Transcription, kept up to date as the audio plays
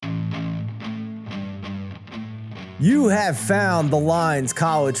You have found the Lines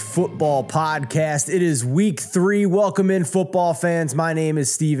College Football Podcast. It is week 3. Welcome in, football fans. My name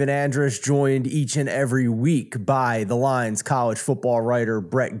is Steven Andrus, joined each and every week by the Lines College Football writer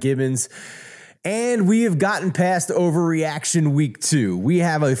Brett Gibbons. And we have gotten past overreaction week 2. We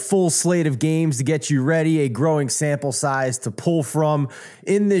have a full slate of games to get you ready, a growing sample size to pull from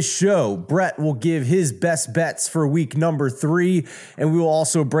in this show. Brett will give his best bets for week number 3, and we will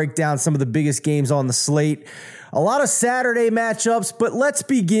also break down some of the biggest games on the slate. A lot of Saturday matchups, but let's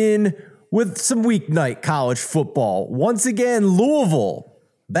begin with some weeknight college football. Once again, Louisville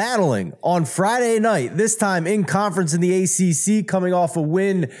battling on Friday night, this time in conference in the ACC, coming off a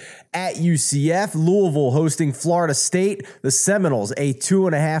win at UCF. Louisville hosting Florida State, the Seminoles, a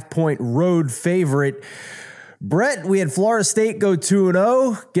 2.5-point road favorite. Brett, we had Florida State go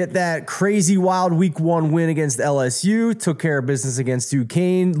 2-0, get that crazy wild week 1 win against LSU, took care of business against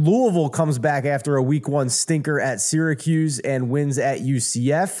Duquesne. Louisville comes back after a week 1 stinker at Syracuse and wins at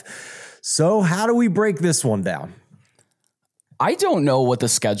UCF. So how do we break this one down? I don't know what the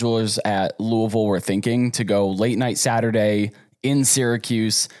schedulers at Louisville were thinking to go late night Saturday in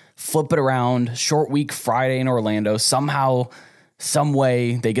Syracuse, flip it around, short week Friday in Orlando, somehow, some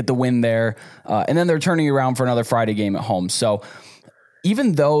way they get the win there, and then they're turning around for another Friday game at home. So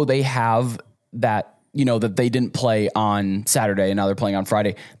even though they have that, that they didn't play on Saturday and now they're playing on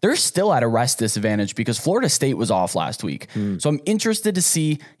Friday, they're still at a rest disadvantage because Florida State was off last week. So I'm interested to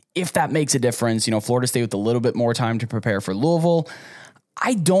see if that makes a difference. Florida State with a little bit more time to prepare for Louisville.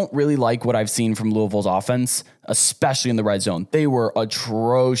 I don't really like what I've seen from Louisville's offense, especially in the red zone. They were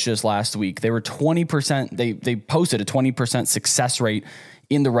atrocious last week. They were 20%. They posted a 20% success rate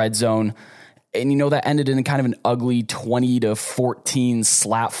in the red zone. And, that ended in kind of an ugly 20-14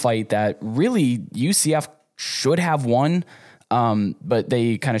 slap fight that really UCF should have won. But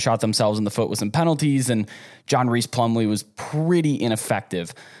they kind of shot themselves in the foot with some penalties, and John Reese Plumlee was pretty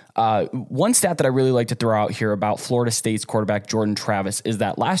ineffective. One stat that I really like to throw out here about Florida State's quarterback, Jordan Travis, is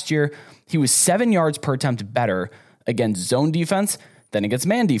that last year he was 7 yards per attempt better against zone defense than against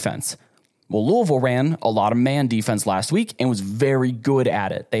man defense. Well, Louisville ran a lot of man defense last week and was very good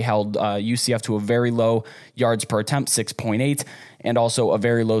at it. They held UCF to a very low yards per attempt, 6.8, and also a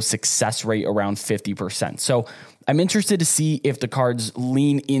very low success rate around 50%. So I'm interested to see if the Cards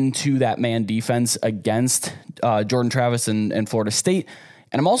lean into that man defense against Jordan Travis and Florida State.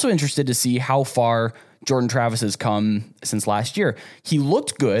 And I'm also interested to see how far Jordan Travis has come since last year. He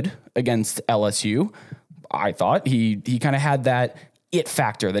looked good against LSU. I thought he kind of had that it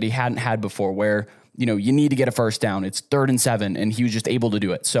factor that he hadn't had before where, you need to get a first down. It's 3rd and 7, and he was just able to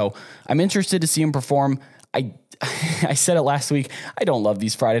do it. So I'm interested to see him perform. I said it last week. I don't love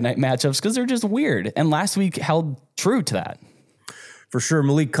these Friday night matchups because they're just weird. And last week held true to that. For sure,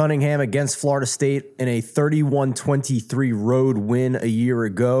 Malik Cunningham against Florida State in a 31-23 road win a year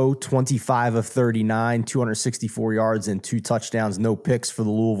ago, 25 of 39, 264 yards and 2 touchdowns, no picks for the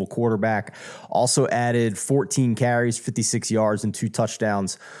Louisville quarterback. Also added 14 carries, 56 yards and 2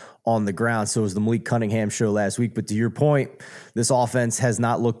 touchdowns on the ground. So it was the Malik Cunningham show last week. But to your point, this offense has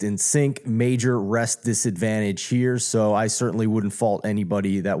not looked in sync. Major rest disadvantage here. So I certainly wouldn't fault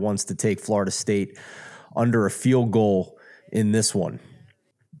anybody that wants to take Florida State under a field goal in this one.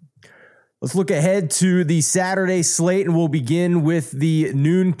 Let's look ahead to the Saturday slate, and we'll begin with the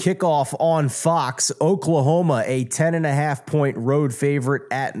noon kickoff on Fox. Oklahoma, a 10.5-point road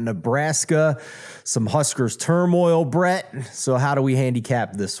favorite at Nebraska. Some Huskers turmoil, Brett. So how do we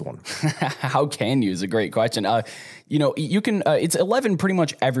handicap this one? How can you is a great question. You can, it's 11 pretty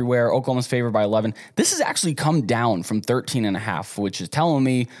much everywhere. Oklahoma's favored by 11. This has actually come down from 13.5, which is telling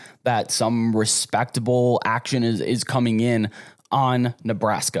me that some respectable action is coming in on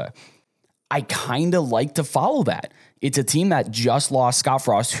Nebraska. I kind of like to follow that. It's a team that just lost Scott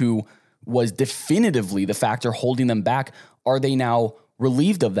Frost, who was definitively the factor holding them back. Are they now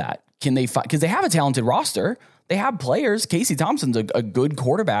relieved of that? Can they fight? Because they have a talented roster. They have players. Casey Thompson's a good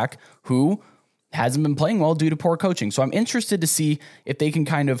quarterback who hasn't been playing well due to poor coaching. So I'm interested to see if they can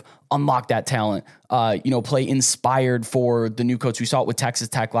kind of unlock that talent, play inspired for the new coach. We saw it with Texas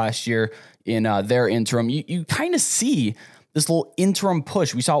Tech last year in their interim. You kind of see this little interim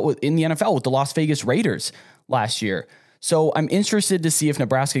push. We saw it in the NFL with the Las Vegas Raiders last year. So I'm interested to see if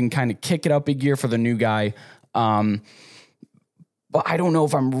Nebraska can kind of kick it up a gear for the new guy. But I don't know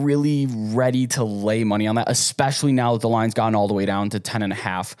if I'm really ready to lay money on that, especially now that the line's gone all the way down to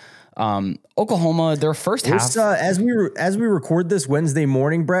 10.5. Oklahoma, their first half. As we record this Wednesday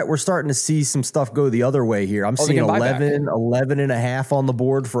morning, Brett, we're starting to see some stuff go the other way here. I'm seeing 11.5 on the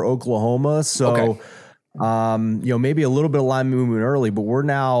board for Oklahoma. So, okay. Maybe a little bit of line movement early, but we're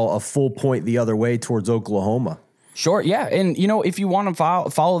now a full point the other way towards Oklahoma. Sure. Yeah. And, if you want to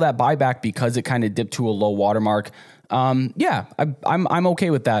follow that buyback because it kind of dipped to a low watermark, I'm okay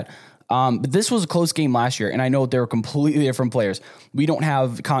with that. But this was a close game last year, and I know they're completely different players. We don't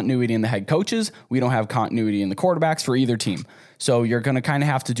have continuity in the head coaches. We don't have continuity in the quarterbacks for either team. So you're going to kind of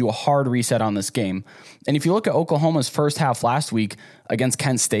have to do a hard reset on this game. And if you look at Oklahoma's first half last week against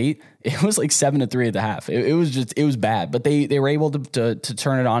Kent State, it was like 7-3 at the half. It was bad, but they were able to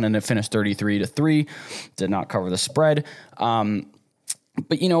turn it on, and it finished 33-3. Did not cover the spread.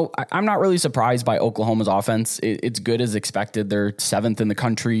 But, I'm not really surprised by Oklahoma's offense. It's good as expected. They're 7th in the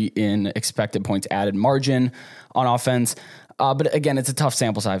country in expected points added margin on offense. But again, it's a tough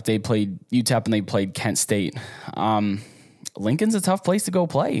sample size. They played UTEP and they played Kent State. Lincoln's a tough place to go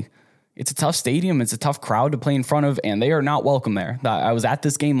play. It's a tough stadium. It's a tough crowd to play in front of, and they are not welcome there. I was at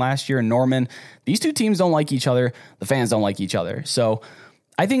this game last year in Norman. These two teams don't like each other. The fans don't like each other. So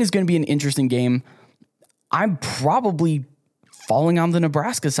I think it's going to be an interesting game. I'm probably falling on the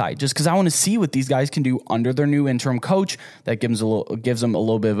Nebraska side just because I want to see what these guys can do under their new interim coach. That gives them a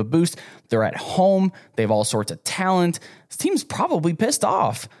little bit of a boost. They're at home. They have all sorts of talent. This team's probably pissed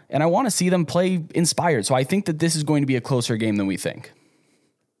off, and I want to see them play inspired. So I think that this is going to be a closer game than we think.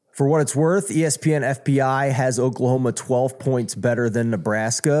 For what it's worth, ESPN FPI has Oklahoma 12 points better than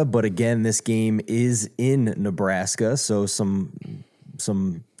Nebraska. But again, this game is in Nebraska, so some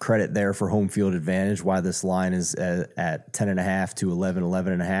credit there for home field advantage, why this line is at 10.5 to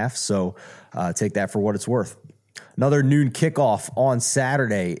 11.5. So take that for what it's worth. Another noon kickoff on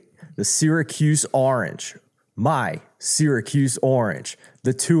Saturday, the Syracuse Orange. My Syracuse Orange,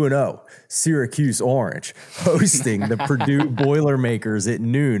 the 2-0 Syracuse Orange, hosting the Purdue Boilermakers at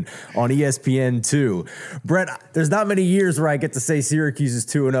noon on ESPN2. Brett, there's not many years where I get to say Syracuse is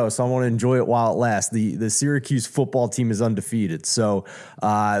 2-0, so I want to enjoy it while it lasts. The Syracuse football team is undefeated, so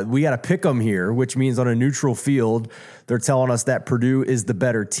we got to pick them here, which means on a neutral field, they're telling us that Purdue is the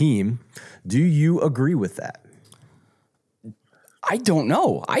better team. Do you agree with that? I don't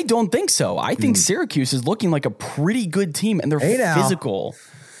know. I don't think so. I think Syracuse is looking like a pretty good team, and they're physical.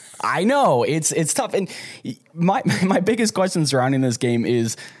 I know it's tough. And my biggest question surrounding this game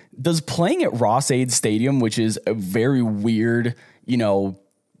is, does playing at Ross-Ade Stadium, which is a very weird,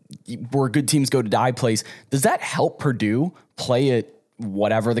 where good teams go to die place, does that help Purdue play at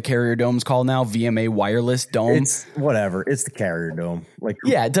whatever the Carrier Dome's called now, VMA Wireless Dome? It's whatever. It's the Carrier Dome.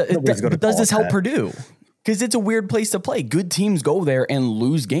 Does this help Purdue? Because it's a weird place to play. Good teams go there and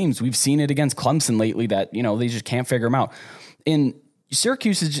lose games. We've seen it against Clemson lately that, they just can't figure them out. And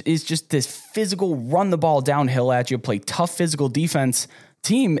Syracuse is just this physical, run the ball downhill at you, play tough physical defense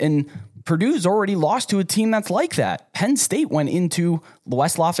team. And Purdue's already lost to a team that's like that. Penn State went into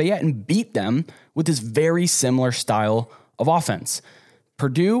West Lafayette and beat them with this very similar style of offense.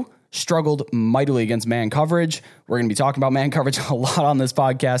 Purdue struggled mightily against man coverage. We're going to be talking about man coverage a lot on this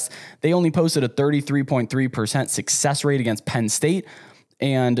podcast. They only posted a 33.3% success rate against Penn State,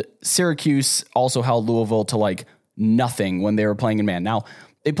 and Syracuse also held Louisville to like nothing when they were playing in man. Now,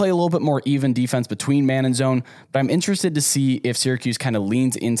 they play a little bit more even defense between man and zone, but I'm interested to see if Syracuse kind of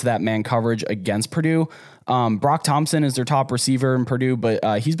leans into that man coverage against Purdue. Brock Thompson is their top receiver in Purdue,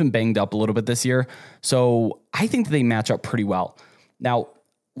 but he's been banged up a little bit this year. So I think that they match up pretty well. Now,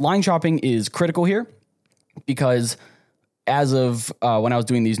 line shopping is critical here because as of when I was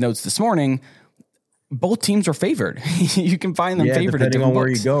doing these notes this morning, both teams are favored. You can find them favored depending on where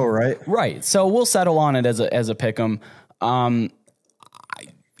you go, right? Right. So we'll settle on it as a pick 'em.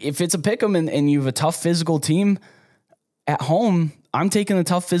 If it's a pick 'em and you have a tough physical team at home, I'm taking the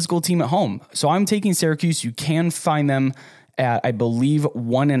tough physical team at home. So I'm taking Syracuse. You can find them at, I believe,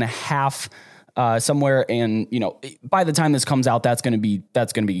 1.5 somewhere. And, by the time this comes out, that's going to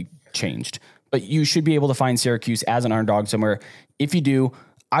be changed. But you should be able to find Syracuse as an underdog somewhere. If you do,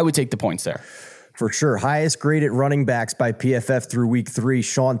 I would take the points there. For sure. Highest graded running backs by PFF through week 3.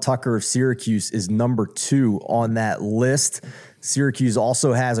 Sean Tucker of Syracuse is number 2 on that list. Syracuse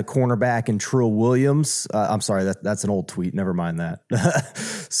also has a cornerback in Trill Williams. I'm sorry, that's an old tweet. Never mind that.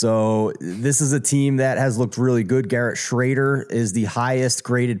 So this is a team that has looked really good. Garrett Schrader is the highest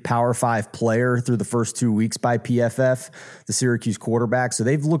graded Power 5 player through the first 2 weeks by PFF, the Syracuse quarterback. So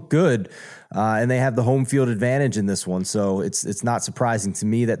they've looked good, and they have the home field advantage in this one. So it's not surprising to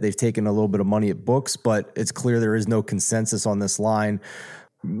me that they've taken a little bit of money at books, but it's clear there is no consensus on this line.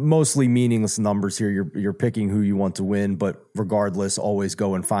 Mostly meaningless numbers here. You're picking who you want to win, but regardless, always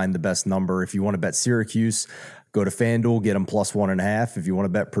go and find the best number. If you want to bet Syracuse, Go to FanDuel, get them plus 1.5. If you want to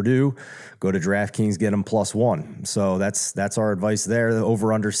bet Purdue, go to DraftKings, get them plus 1. So that's our advice there. The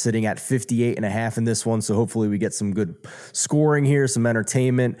over-under sitting at 58.5 in this one. So hopefully we get some good scoring here, some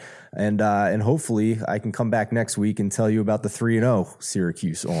entertainment, and hopefully I can come back next week and tell you about the 3-0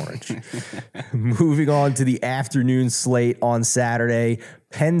 Syracuse Orange. Moving on to the afternoon slate on Saturday,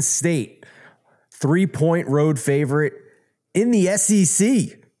 Penn State, 3-point road favorite in the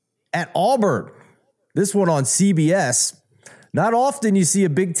SEC at Auburn. This one on CBS. Not often you see a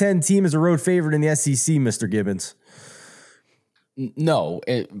Big Ten team as a road favorite in the SEC, Mr. Gibbons. No,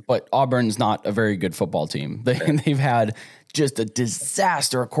 but Auburn's not a very good football team. They've had just a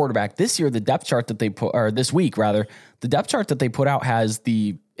disaster at quarterback. This year, the depth chart that they put, or this week rather, the depth chart that they put out has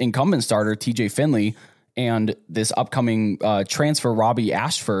the incumbent starter, TJ Finley, and this upcoming transfer, Robbie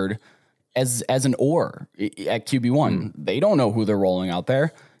Ashford, as an or at QB1. They don't know who they're rolling out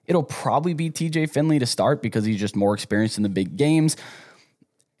there. It'll probably be TJ Finley to start because he's just more experienced in the big games.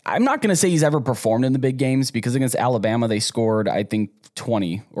 I'm not going to say he's ever performed in the big games because against Alabama, they scored, I think,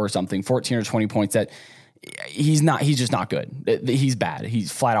 20 or something, 14 or 20 points. That he's just not good. He's bad. He's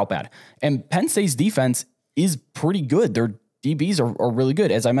flat out bad. And Penn State's defense is pretty good. Their DBs are really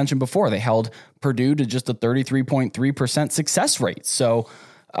good. As I mentioned before, they held Purdue to just a 33.3% success rate. So,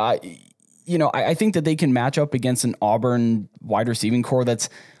 I think that they can match up against an Auburn wide receiving core that's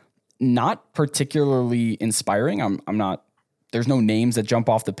not particularly inspiring. I'm not, there's no names that jump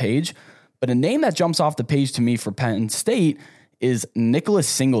off the page, but a name that jumps off the page to me for Penn State is Nicholas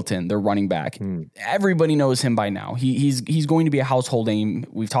Singleton, their running back. Everybody knows him by now. He's going to be a household name.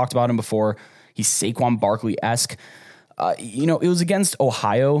 We've talked about him before. He's Saquon Barkley-esque. It was against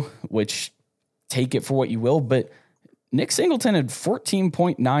Ohio, which take it for what you will, but Nick Singleton had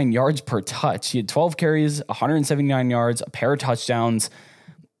 14.9 yards per touch. He had 12 carries, 179 yards, a pair of touchdowns.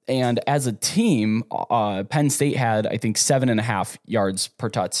 And as a team, Penn State had, I think, 7.5 yards per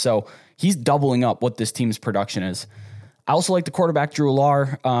touch. So he's doubling up what this team's production is. I also like the quarterback, Drew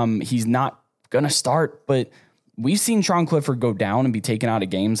Allar. He's not going to start, but we've seen Sean Clifford go down and be taken out of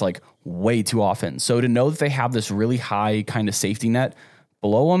games like way too often. So to know that they have this really high kind of safety net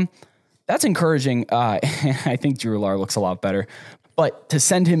below them, that's encouraging. I think Drew Allar looks a lot better. But to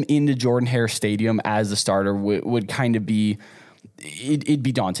send him into Jordan-Hare Stadium as the starter would kind of be... It'd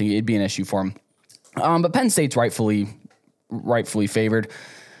be daunting. It'd be an issue for him. But Penn State's rightfully favored.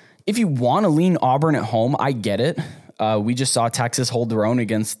 If you want to lean Auburn at home, I get it. We just saw Texas hold their own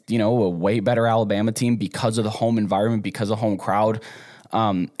against, a way better Alabama team because of the home environment, because of home crowd.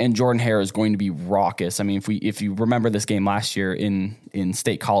 And Jordan-Hare is going to be raucous. I mean, if you remember this game last year in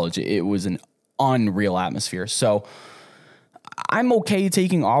State College, it was an unreal atmosphere. So I'm okay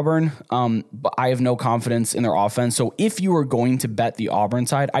taking Auburn, but I have no confidence in their offense. So if you were going to bet the Auburn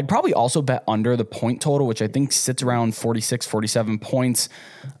side, I'd probably also bet under the point total, which I think sits around 46, 47 points.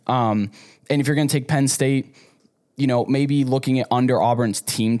 And if you're going to take Penn State, maybe looking at under Auburn's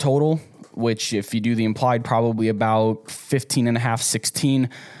team total, which if you do the implied, probably about 15.5, 16.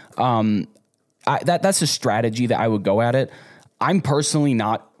 That's a strategy that I would go at it. I'm personally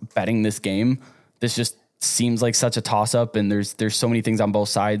not betting this game. This just seems like such a toss-up, and there's so many things on both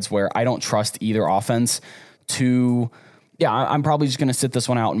sides where I don't trust either offense I'm probably just going to sit this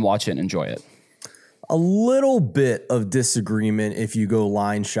one out and watch it and enjoy it. A little bit of disagreement if you go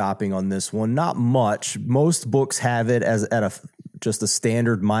line shopping on this one. Not much. Most books have it as at just a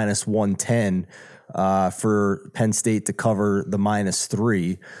standard minus 110 for Penn State to cover the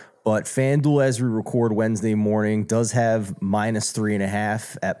 -3. But FanDuel, as we record Wednesday morning, does have minus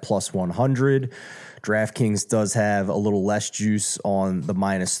 3.5 at plus 100. DraftKings does have a little less juice on the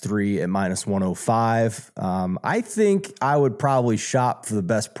 -3 at minus 105. I think I would probably shop for the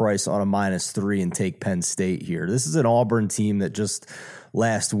best price on a -3 and take Penn State here. This is an Auburn team that just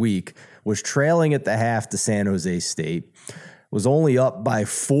last week was trailing at the half to San Jose State, was only up by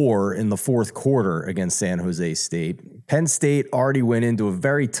 4 in the fourth quarter against San Jose State. Penn State already went into a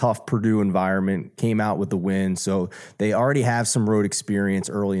very tough Purdue environment, came out with the win, so they already have some road experience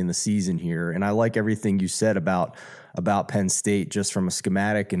early in the season here. And I like everything you said about Penn State just from a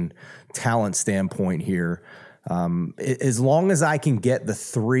schematic and talent standpoint here. As long as I can get the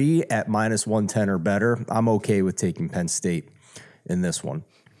 3 at minus 110 or better, I'm okay with taking Penn State in this one.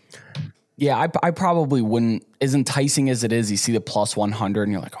 Yeah, I probably wouldn't, as enticing as it is, you see the plus 100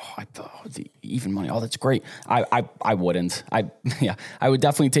 and you're like, the even money. Oh, that's great. I wouldn't. I would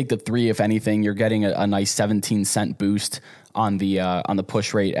definitely take the 3. If anything, you're getting a nice 17-cent boost on the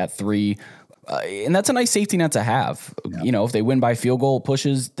push rate at 3. And that's a nice safety net to have. Yeah. If they win by field goal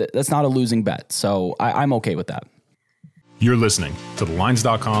pushes, that's not a losing bet. So I'm okay with that. You're listening to the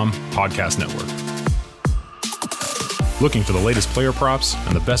Lines.com podcast network. Looking for the latest player props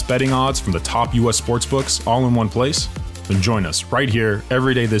and the best betting odds from the top U.S. sportsbooks all in one place? Then join us right here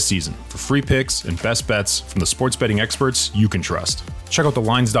every day this season for free picks and best bets from the sports betting experts you can trust. Check out the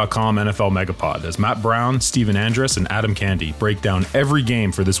Lines.com NFL Megapod as Matt Brown, Steven Andress, and Adam Candy break down every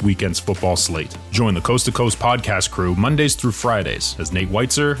game for this weekend's football slate. Join the Coast to Coast podcast crew Mondays through Fridays as Nate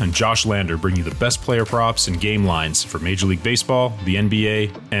Weitzer and Josh Lander bring you the best player props and game lines for Major League Baseball, the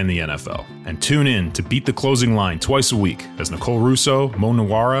NBA, and the NFL. And tune in to Beat the Closing Line twice a week as Nicole Russo, Mo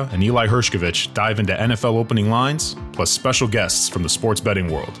Nawara, and Eli Hershkovich dive into NFL opening lines, plus special guests from the sports betting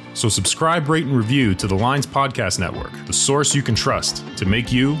world. So subscribe, rate, and review to the Lines Podcast Network, the source you can trust to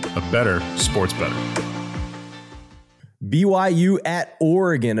make you a better sports bettor. BYU at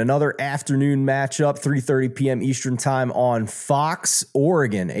Oregon, another afternoon matchup, 3:30 p.m. Eastern time on Fox.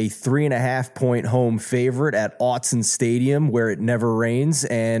 Oregon, a 3.5-point home favorite at Autzen Stadium, where it never rains,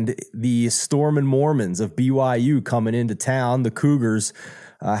 and the Storm and Mormons of BYU coming into town, the Cougars.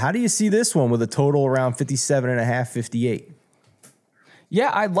 How do you see this one with a total around 57.5, 58? Yeah,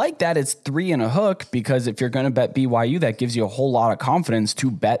 I like that it's 3 and a hook, because if you're going to bet BYU, that gives you a whole lot of confidence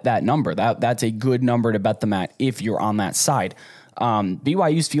to bet that number. That's a good number to bet them at if you're on that side.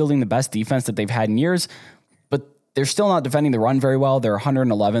 BYU's fielding the best defense that they've had in years, but they're still not defending the run very well. They're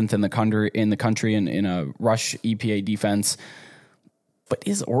 111th in the country in a rush EPA defense. But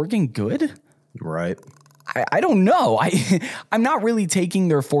is Oregon good? Right. I don't know. I'm not really taking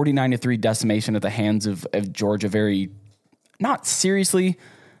their 49-3 decimation at the hands of Georgia very. Not seriously,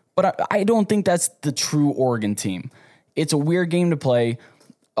 but I don't think that's the true Oregon team. It's a weird game to play.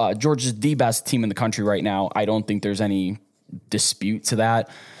 Georgia's the best team in the country right now. I don't think there's any dispute to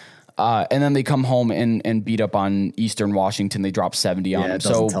that. And then they come home and beat up on Eastern Washington. They drop 70 on them. It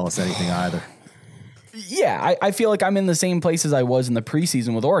doesn't tell us anything either. Yeah, I feel like I'm in the same place as I was in the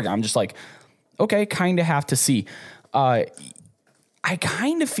preseason with Oregon. I'm just like, okay, kind of have to see. I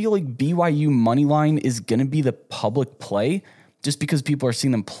kind of feel like BYU moneyline is going to be the public play just because people are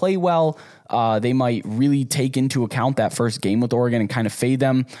seeing them play well. They might really take into account that first game with Oregon and kind of fade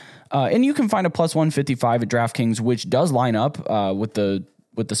them. And you can find a plus 155 at DraftKings, which does line up with the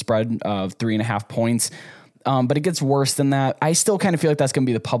spread of 3.5 points. But it gets worse than that. I still kind of feel like that's going to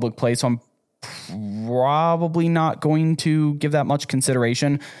be the public play, so I'm probably not going to give that much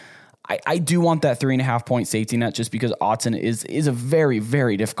consideration. I do want that 3.5 point safety net just because Autzen is a very,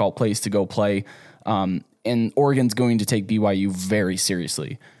 very difficult place to go play. And Oregon's going to take BYU very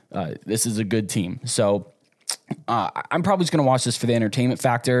seriously. This is a good team. So I'm probably just going to watch this for the entertainment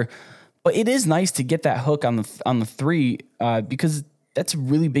factor. But it is nice to get that hook on the 3 because that's a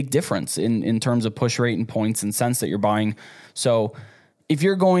really big difference in terms of push rate and points and cents that you're buying. So if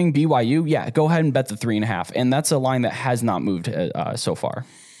you're going BYU, yeah, go ahead and bet the 3.5. And that's a line that has not moved so far.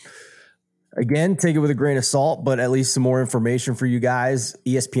 Again, take it with a grain of salt, but at least some more information for you guys.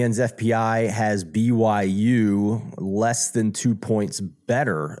 ESPN's FPI has BYU less than 2 points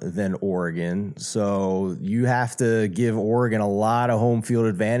better than Oregon. So you have to give Oregon a lot of home field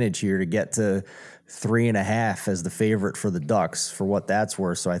advantage here to get to 3.5 as the favorite for the Ducks, for what that's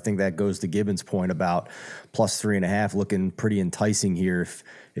worth. So I think that goes to Gibbons' point about plus 3.5 looking pretty enticing here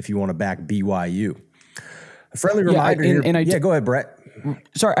if you want to back BYU. A friendly reminder here. Go ahead, Brett.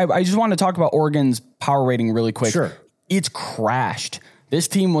 Sorry, I just want to talk about Oregon's power rating really quick. Sure. It's crashed. This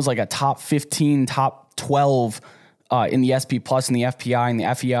team was like a top 15, top 12 in the SP Plus and the FPI and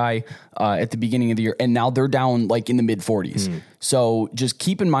the FEI at the beginning of the year, and now they're down like in the mid 40s. So just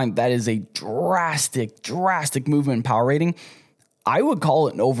keep in mind that is a drastic movement in power rating. I would call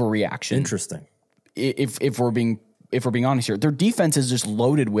it an overreaction. Interesting. If we're being honest here, their defense is just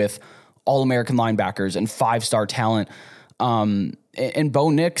loaded with All-American linebackers and 5-star talent. And Bo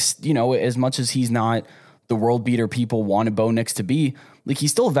Nix, as much as he's not the world beater people wanted Bo Nix to be, like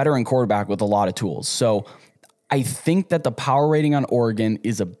he's still a veteran quarterback with a lot of tools. So I think that the power rating on Oregon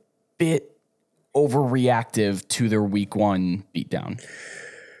is a bit overreactive to their week 1 beatdown.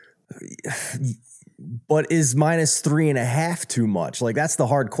 But is minus 3.5 too much? Like that's the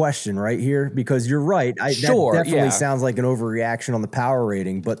hard question right here, because you're right. That definitely sounds like an overreaction on the power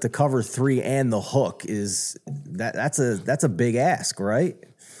rating, but to cover 3 and the hook that's a big ask, right?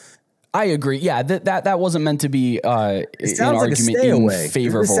 I agree. Yeah, that wasn't meant to be an argument in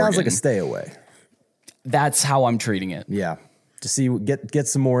favor of Oregon. It sounds like a stay away. That's how I'm treating it. Yeah. To see, get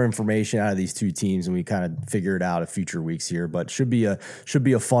some more information out of these two teams, and we kind of figure it out in future weeks here. But should be a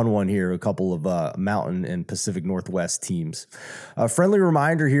fun one here. A couple of Mountain and Pacific Northwest teams. A friendly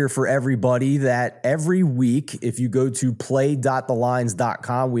reminder here for everybody that every week, if you go to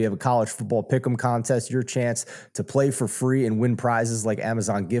play.thelines.com, we have a college football pick'em contest. Your chance to play for free and win prizes like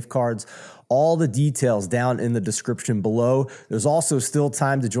Amazon gift cards. All the details down in the description below. There's also still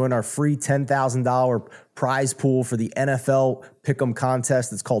time to join our free $10,000 prize pool for the NFL Pick'em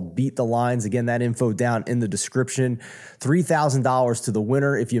contest. It's called Beat the Lines. Again, that info down in the description. $3,000 to the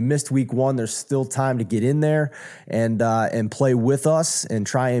winner. If you missed week 1, there's still time to get in there and play with us and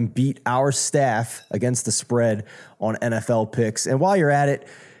try and beat our staff against the spread on NFL picks. And while you're at it,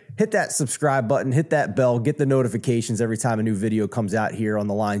 hit that subscribe button, hit that bell, get the notifications every time a new video comes out here on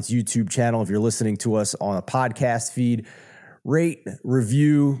the Lines YouTube channel. If you're listening to us on a podcast feed, rate,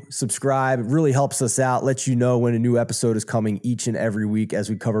 review, subscribe. It really helps us out, lets you know when a new episode is coming each and every week as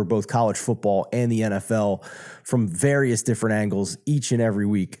we cover both college football and the NFL from various different angles each and every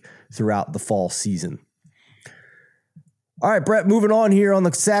week throughout the fall season. All right, Brett, moving on here on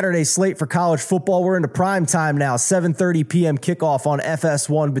the Saturday slate for college football. We're into prime time now, 7:30 p.m. kickoff on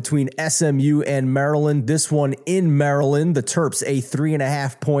FS1 between SMU and Maryland. This one in Maryland, the Terps a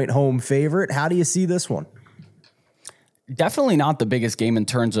 3.5-point home favorite. How do you see this one? Definitely not the biggest game in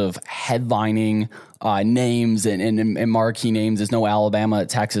terms of headlining names and marquee names. There's no Alabama at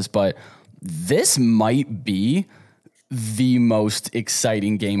Texas, but this might be the most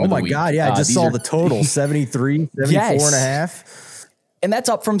exciting game of the week. Oh my God, yeah, I just saw the total, 73, 74 and a half. And that's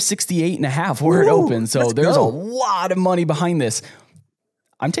up from 68.5 where it opened. So there's a lot of money behind this.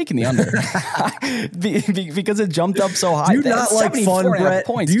 I'm taking the under because it jumped up so high. Do you not like fun, Brett?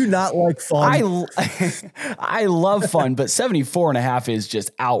 Do you not like fun? I love fun, but 74.5 is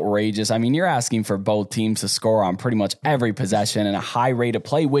just outrageous. I mean, you're asking for both teams to score on pretty much every possession and a high rate of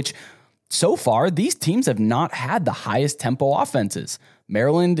play, which so far, these teams have not had the highest tempo offenses.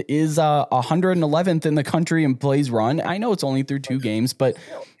 Maryland is 111th in the country in plays run. I know it's only through 2 games, but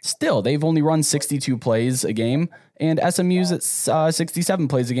still, they've only run 62 plays a game, and SMU's at 67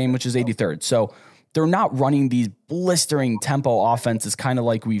 plays a game, which is 83rd. So they're not running these blistering tempo offenses kind of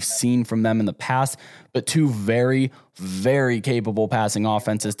like we've seen from them in the past, but 2 very, very capable passing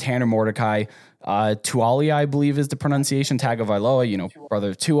offenses. Tanner Mordecai, Tuali, I believe is the pronunciation, Tagovailoa,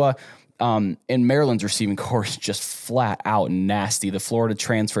 brother of Tua. And Maryland's receiving core is just flat out nasty. The Florida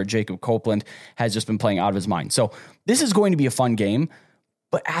transfer, Jacob Copeland, has just been playing out of his mind. So this is going to be a fun game,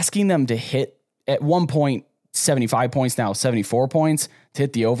 but asking them to hit at one point 75 points, now 74 points, to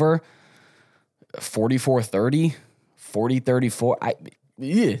hit the over 44-30,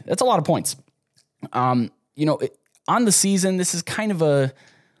 40-34, that's a lot of points. On the season, this is kind of a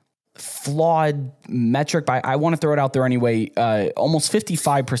flawed metric, but I want to throw it out there anyway. Almost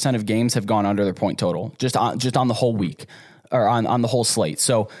 55% of games have gone under their point total just on the whole week or on the whole slate.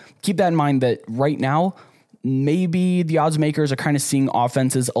 So keep that in mind that right now, maybe the odds makers are kind of seeing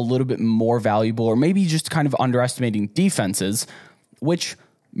offenses a little bit more valuable, or maybe just kind of underestimating defenses, which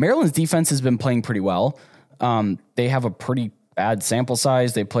Maryland's defense has been playing pretty well. They have a pretty bad sample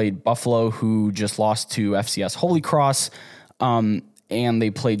size. They played Buffalo, who just lost to FCS Holy Cross. And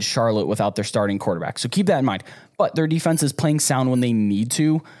they played Charlotte without their starting quarterback. So keep that in mind. But their defense is playing sound when they need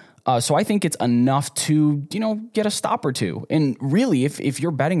to. So I think it's enough to, get a stop or 2. And really, if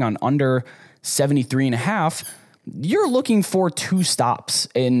you're betting on under 73.5, you're looking for 2 stops,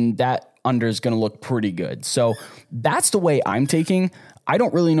 and that under is going to look pretty good. So that's the way I'm taking. I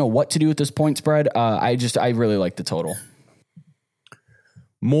don't really know what to do with this point spread. I really like the total.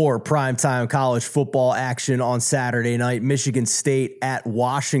 More primetime college football action on Saturday night. Michigan State at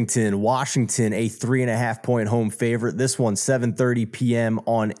Washington. Washington, a 3.5-point home favorite. This one, 7:30 p.m.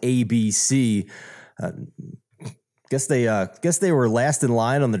 on ABC. Guess they were last in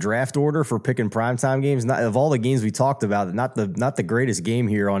line on the draft order for picking primetime games. Not of all the games we talked about, not the greatest game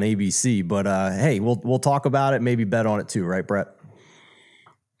here on ABC. But hey, we'll talk about it. Maybe bet on it too, right, Brett?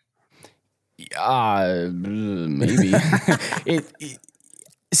 Maybe.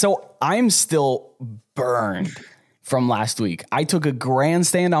 So I'm still burned from last week. I took a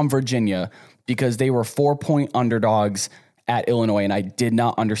grandstand on Virginia because they were 4-point underdogs at Illinois, and I did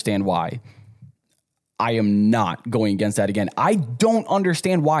not understand why. I am not going against that again. I don't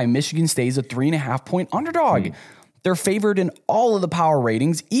understand why Michigan State is a 3.5-point underdog. They're favored in all of the power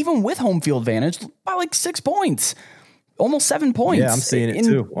ratings, even with home field advantage, by like 6 points. Almost 7 points. Yeah, I'm seeing it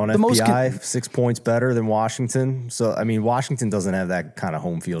too. On FPI, 6 points better than Washington. So, I mean, Washington doesn't have that kind of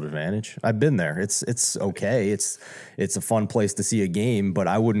home field advantage. I've been there. It's okay. It's a fun place to see a game, but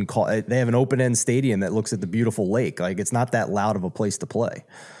I wouldn't call it. They have an open-end stadium that looks at the beautiful lake. Like, it's not that loud of a place to play.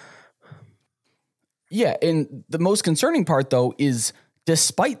 Yeah, and the most concerning part, though, is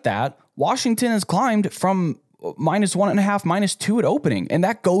despite that, Washington has climbed from -1.5, -2 at opening, and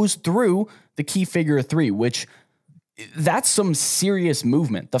that goes through the key figure of 3, which that's some serious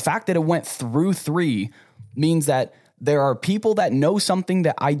movement. The fact that it went through 3 means that there are people that know something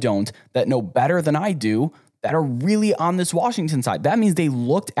that I don't, that know better than I do, that are really on this Washington side. That means they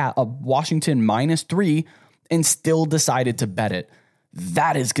looked at a Washington -3 and still decided to bet it.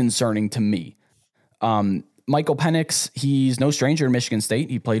 That is concerning to me. Michael Penix, he's no stranger to Michigan State.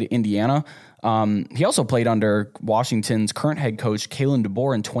 He played at Indiana. He also played under Washington's current head coach, Kalen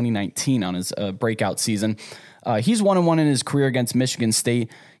DeBoer, in 2019 on his breakout season. He's 1-1 in his career against Michigan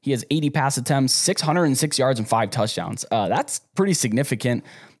State. He has 80 pass attempts, 606 yards, and 5 touchdowns. That's pretty significant.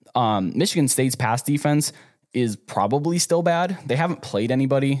 Michigan State's pass defense is probably still bad. They haven't played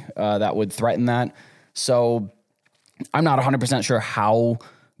anybody that would threaten that. So I'm not 100% sure how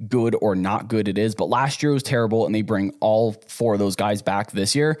good or not good it is, but last year was terrible, and they bring all 4 of those guys back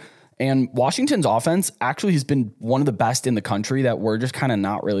this year. And Washington's offense actually has been one of the best in the country that we're just kind of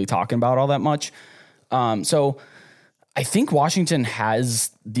not really talking about all that much. So I think Washington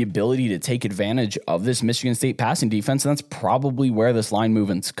has the ability to take advantage of this Michigan State passing defense, and that's probably where this line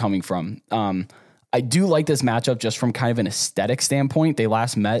movement's coming from. I do like this matchup just from kind of an aesthetic standpoint. They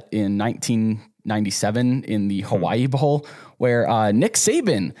last met in 1997 in the Hawaii Bowl, where Nick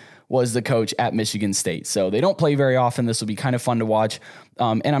Saban was the coach at Michigan State. So they don't play very often. This will be kind of fun to watch.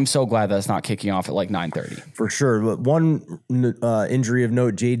 And I'm so glad that it's not kicking off at like 9:30. For sure. But one injury of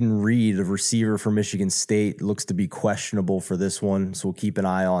note, Jaden Reed, the receiver for Michigan State, looks to be questionable for this one. So we'll keep an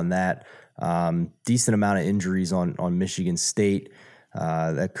eye on that. Decent amount of injuries on Michigan State.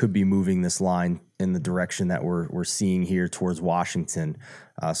 That could be moving this line in the direction that we're seeing here towards Washington.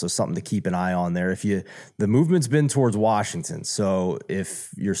 So something to keep an eye on there. The movement's been towards Washington. So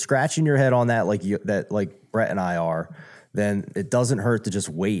if you're scratching your head on that, like Brett and I are, then it doesn't hurt to just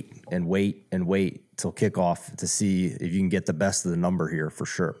wait till kickoff to see if you can get the best of the number here for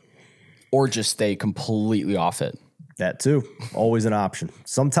sure. Or just stay completely off it. That too. Always an option.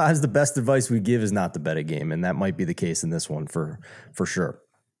 Sometimes the best advice we give is not to bet a game, and that might be the case in this one for sure.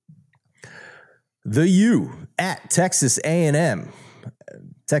 The U at Texas A&M.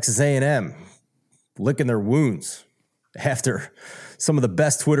 Texas A&M licking their wounds after some of the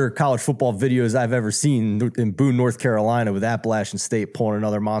best Twitter college football videos I've ever seen in Boone, North Carolina, with Appalachian State pulling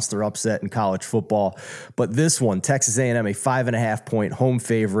another monster upset in college football. But this one, Texas A&M, a 5.5-point home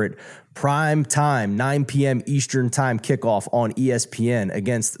favorite, prime time, 9 p.m. Eastern time kickoff on ESPN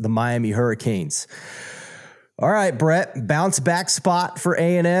against the Miami Hurricanes. All right, Brett, bounce back spot for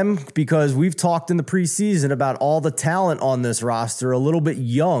A&M, because we've talked in the preseason about all the talent on this roster, a little bit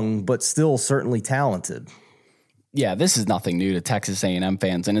young, but still certainly talented. Yeah, this is nothing new to Texas A&M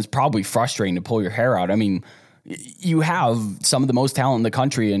fans, and it's probably frustrating to pull your hair out. I mean, you have some of the most talent in the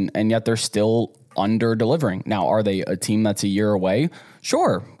country, and yet they're still under-delivering. Now, are they a team that's a year away?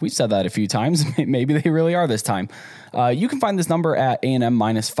 Sure, we've said that a few times. Maybe they really are this time. You can find this number at A&M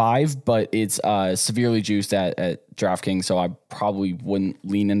 -5, but it's severely juiced at DraftKings, so I probably wouldn't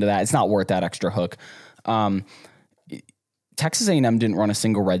lean into that. It's not worth that extra hook. Texas A&M didn't run a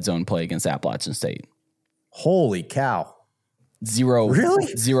single red zone play against Appalachian State. Holy cow. Zero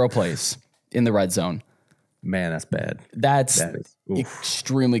plays in the red zone. Man, that's bad. That is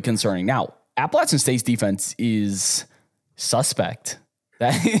extremely concerning. Now, Appalachian State's defense is suspect.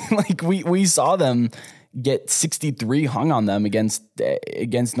 That like we saw them get 63 hung on them against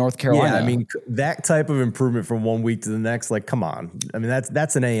North Carolina. Yeah, I mean, that type of improvement from one week to the next, like, come on. I mean,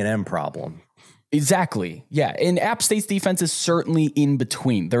 that's an A&M problem. Exactly. Yeah. And App State's defense is certainly in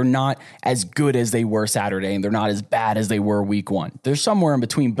between. They're not as good as they were Saturday, and they're not as bad as they were week 1. They're somewhere in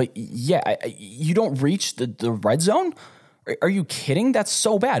between. But yeah, you don't reach the red zone? Are you kidding? That's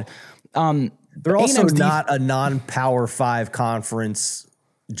so bad. They're also not a non-Power 5 conference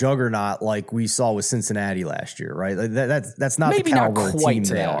juggernaut like we saw with Cincinnati last year, right? Like that's not maybe the caliber of team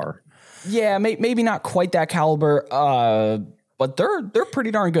they are. Yeah, maybe not quite that caliber, but they're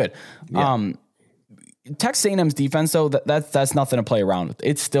pretty darn good. Yeah. Texas A&M's defense, though, that's nothing to play around with.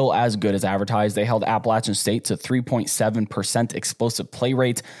 It's still as good as advertised. They held Appalachian State to 3.7% explosive play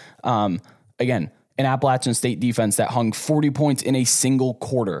rate. Again, an Appalachian State defense that hung 40 points in a single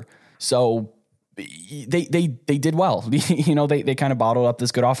quarter. So they did well. You know, they kind of bottled up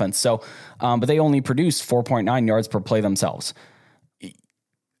this good offense. So, but they only produced 4.9 yards per play themselves.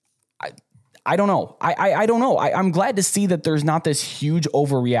 I don't know. I don't know. I'm glad to see that there's not this huge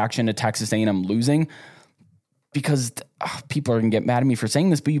overreaction to Texas A&M losing, because people are going to get mad at me for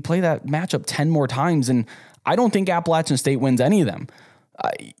saying this, but you play that matchup 10 more times, and I don't think Appalachian State wins any of them.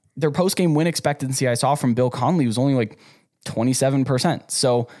 Their post-game win expectancy I saw from Bill Conley was only like 27%.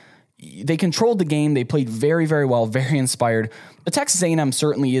 So they controlled the game. They played very, very well, very inspired. But Texas A&M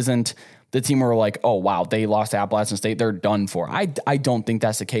certainly isn't the team where we're like, oh, wow, they lost to Appalachian State. They're done for. I don't think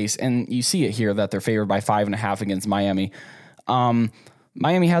that's the case. And you see it here that they're favored by 5.5 against Miami.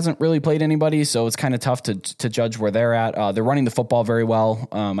 Miami hasn't really played anybody, so it's kind of tough to judge where they're at. They're running the football very well.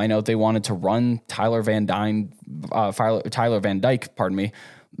 I know they wanted to run Tyler Van Dyke, pardon me,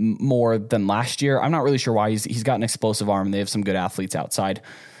 more than last year. I'm not really sure why. He's got an explosive arm, and they have some good athletes outside.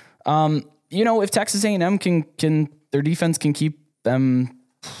 If Texas A&M can their defense can keep them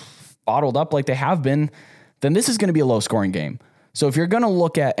bottled up like they have been, then this is going to be a low scoring game. So if you're going to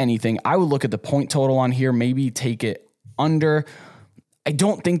look at anything, I would look at the point total on here, maybe take it under. I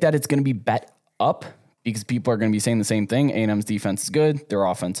don't think that it's going to be bet up because people are going to be saying the same thing. A&M's defense is good. Their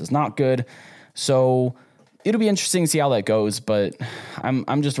offense is not good. So it'll be interesting to see how that goes, but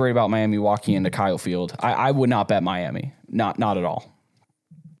I'm just worried about Miami walking into Kyle Field. I would not bet Miami. Not at all.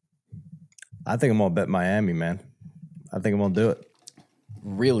 I think I'm going to bet Miami, man. I think I'm going to do it.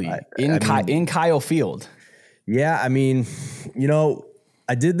 Really? In Kyle Field? Yeah, I mean,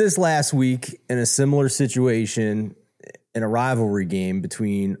 I did this last week in a similar situation in a rivalry game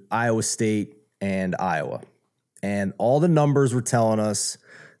between Iowa State and Iowa. And all the numbers were telling us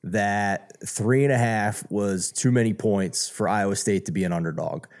that 3.5 was too many points for Iowa State to be an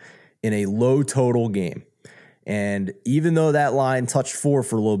underdog in a low total game. And even though that line touched 4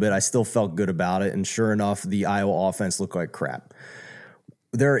 for a little bit, I still felt good about it. And sure enough, the Iowa offense looked like crap.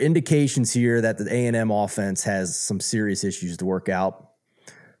 There are indications here that the A&M offense has some serious issues to work out.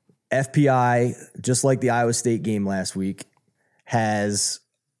 FPI, just like the Iowa State game last week, has,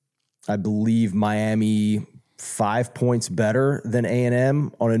 I believe, Miami 5 points better than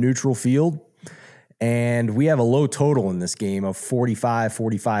A&M on a neutral field. And we have a low total in this game of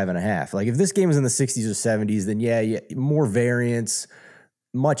 45.5. Like if this game is in the 60s or 70s, then yeah, more variance,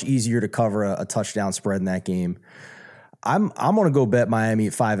 much easier to cover a touchdown spread in that game. I'm going to go bet Miami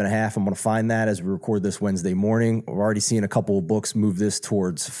at 5.5. I'm going to find that as we record this Wednesday morning. We're already seeing a couple of books move this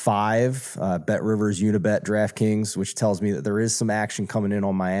towards 5. Bet Rivers, Unibet, DraftKings, which tells me that there is some action coming in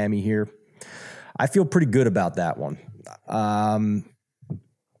on Miami here. I feel pretty good about that one. Are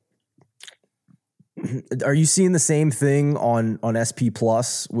you seeing the same thing on SP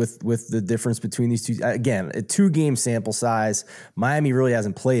Plus with the difference between these two? Again, a 2-game sample size. Miami really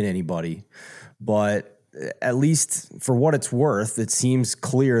hasn't played anybody, but at least for what it's worth, it seems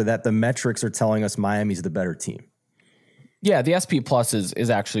clear that the metrics are telling us Miami's the better team. Yeah, the SP Plus is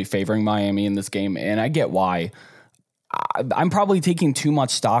actually favoring Miami in this game, and I get why. I'm probably taking too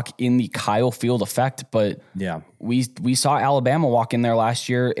much stock in the Kyle Field effect, but yeah, we saw Alabama walk in there last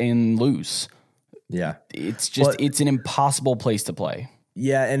year and lose. Yeah, it's an impossible place to play.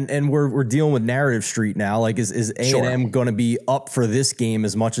 Yeah, and we're dealing with narrative street now. Like, is A&M going to be up for this game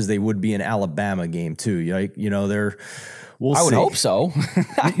as much as they would be an Alabama game too? Like, they're. I would hope so.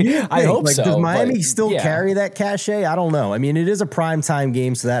 I hope so. Does Miami still carry that cachet? I don't know. I mean, it is a primetime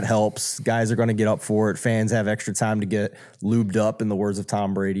game, so that helps. Guys are going to get up for it. Fans have extra time to get lubed up, in the words of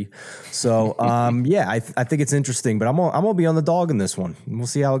Tom Brady. So, I think it's interesting. But I'm gonna be on the dog in this one. We'll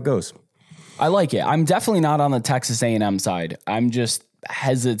see how it goes. I like it. I'm definitely not on the Texas A&M side. I'm just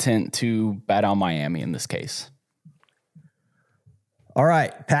hesitant to bet on Miami in this case. All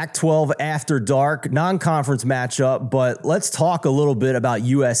right, Pac-12 after dark, non-conference matchup, but let's talk a little bit about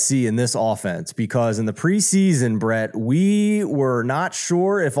USC in this offense, because in the preseason, Brett, we were not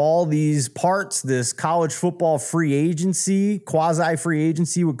sure if all these parts, this college football free agency, quasi-free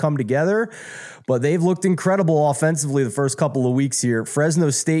agency would come together, but they've looked incredible offensively the first couple of weeks here. Fresno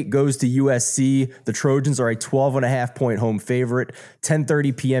State goes to USC. The Trojans are a 12.5-point home favorite,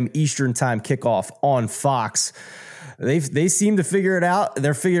 10:30 p.m. Eastern time kickoff on Fox. They seem to figure it out.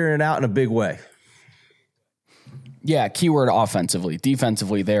 They're figuring it out in a big way. Yeah, keyword offensively.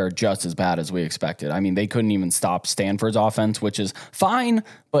 Defensively, they're just as bad as we expected. I mean, they couldn't even stop Stanford's offense, which is fine,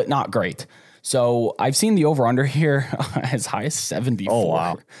 but not great. So I've seen the over-under here as high as 74. Oh,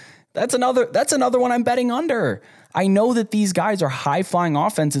 wow. That's another one I'm betting under. I know that these guys are high-flying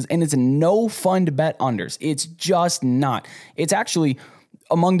offenses, and it's no fun to bet unders. It's just not. It's actually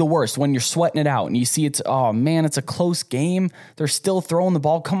among the worst when you're sweating it out and you see it's a close game. They're still throwing the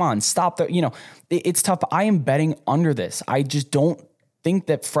ball. Come on, stop. It's tough. I am betting under this. I just don't think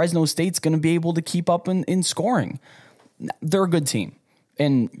that Fresno State's going to be able to keep up in scoring. They're a good team,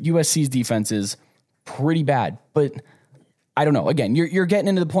 and USC's defense is pretty bad, but I don't know. Again, you're getting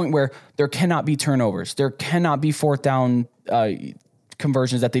into the point where there cannot be turnovers. There cannot be fourth down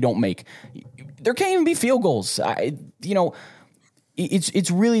conversions that they don't make. There can't even be field goals. It's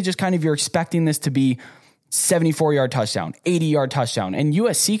really just kind of, you're expecting this to be 74-yard touchdown, 80-yard touchdown, and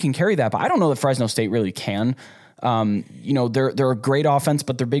USC can carry that, but I don't know that Fresno State really can. They're a great offense,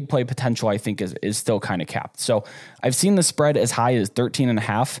 but their big play potential, I think, is still kind of capped. So I've seen the spread as high as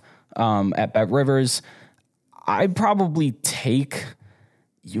 13.5 at Bet Rivers. I'd probably take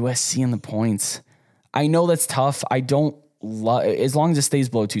USC in the points. I know that's tough. I don't love, as long as it stays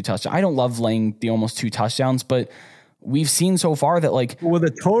below 2 touchdowns. I don't love laying the almost 2 touchdowns, but we've seen so far that with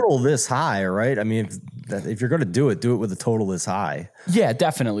a total this high, right? I mean, if you're going to do it with a total this high. Yeah,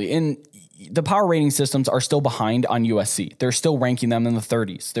 definitely. And the power rating systems are still behind on USC. They're still ranking them in the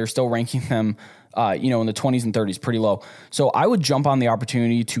 30s. They're still ranking them, in the 20s and 30s, pretty low. So I would jump on the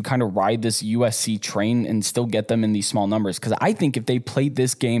opportunity to kind of ride this USC train and still get them in these small numbers. Because I think if they played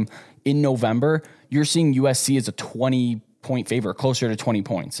this game in November, you're seeing USC as a 20-point favorite, closer to 20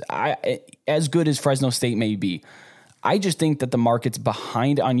 points. As good as Fresno State may be, I just think that the market's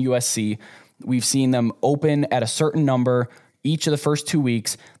behind on USC. We've seen them open at a certain number each of the first 2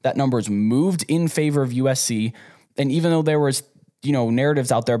 weeks. That number has moved in favor of USC. And even though there was,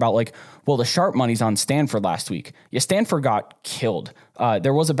 narratives out there about the sharp money's on Stanford last week. Yeah, Stanford got killed.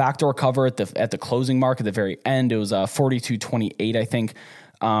 There was a backdoor cover at the closing mark at the very end. It was 42-28, I think.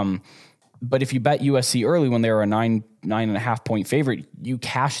 But if you bet USC early when they were a 9.5 point favorite, you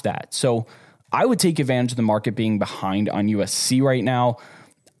cash that. So I would take advantage of the market being behind on USC right now.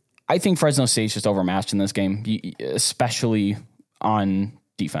 I think Fresno State's just overmatched in this game, especially on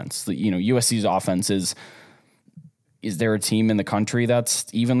defense. USC's offense is there a team in the country that's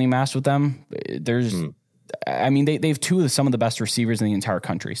evenly matched with them? They have two of some of the best receivers in the entire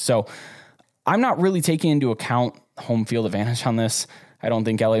country. So I'm not really taking into account home field advantage on this. I don't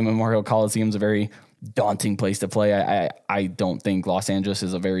think LA Memorial Coliseum is a very daunting place to play. I don't think Los Angeles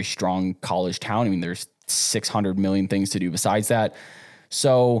is a very strong college town. I mean, there's 600 million things to do besides that.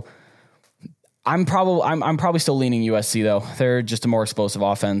 So I'm probably still leaning USC though. They're just a more explosive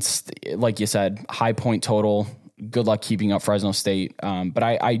offense. Like you said, high point total. Good luck keeping up Fresno State. But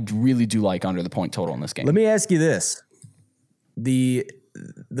I really do like under the point total in this game. Let me ask you this. The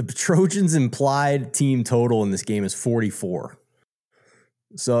Trojans implied team total in this game is 44.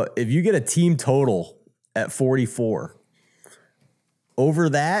 So if you get a team total at 44, over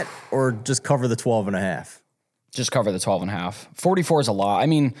that or just cover the 12.5? Just cover the 12.5. 44 is a lot. I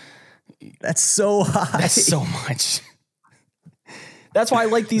mean, that's so high. That's so much. That's why I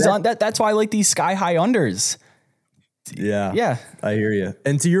like these that's why I like these sky high unders. Yeah. I hear you.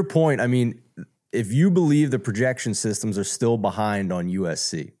 And to your point, I mean, if you believe the projection systems are still behind on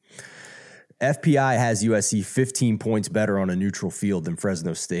USC, FPI has USC 15 points better on a neutral field than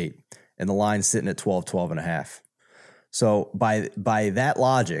Fresno State, and the line's sitting at 12.5. So by that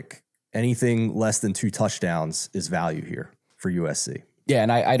logic, anything less than 2 touchdowns is value here for USC. Yeah,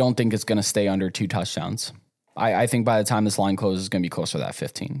 and I don't think it's going to stay under 2 touchdowns. I think by the time this line closes, it's going to be closer to that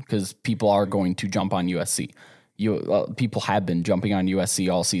 15 because people are going to jump on USC. People have been jumping on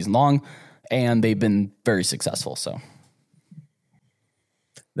USC all season long, and they've been very successful. So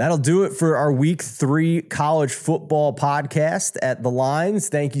that'll do it for our Week 3 college football podcast at The Lines.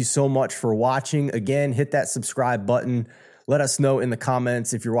 Thank you so much for watching. Again, hit that subscribe button. Let us know in the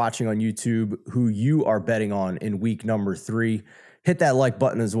comments if you're watching on YouTube who you are betting on in week number 3. Hit that like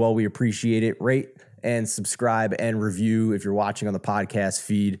button as well. We appreciate it. Rate and subscribe and review if you're watching on the podcast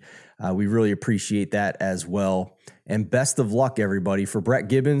feed. We really appreciate that as well. And best of luck, everybody. For Brett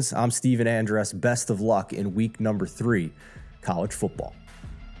Gibbons, I'm Steven Andress. Best of luck in week number 3, college football.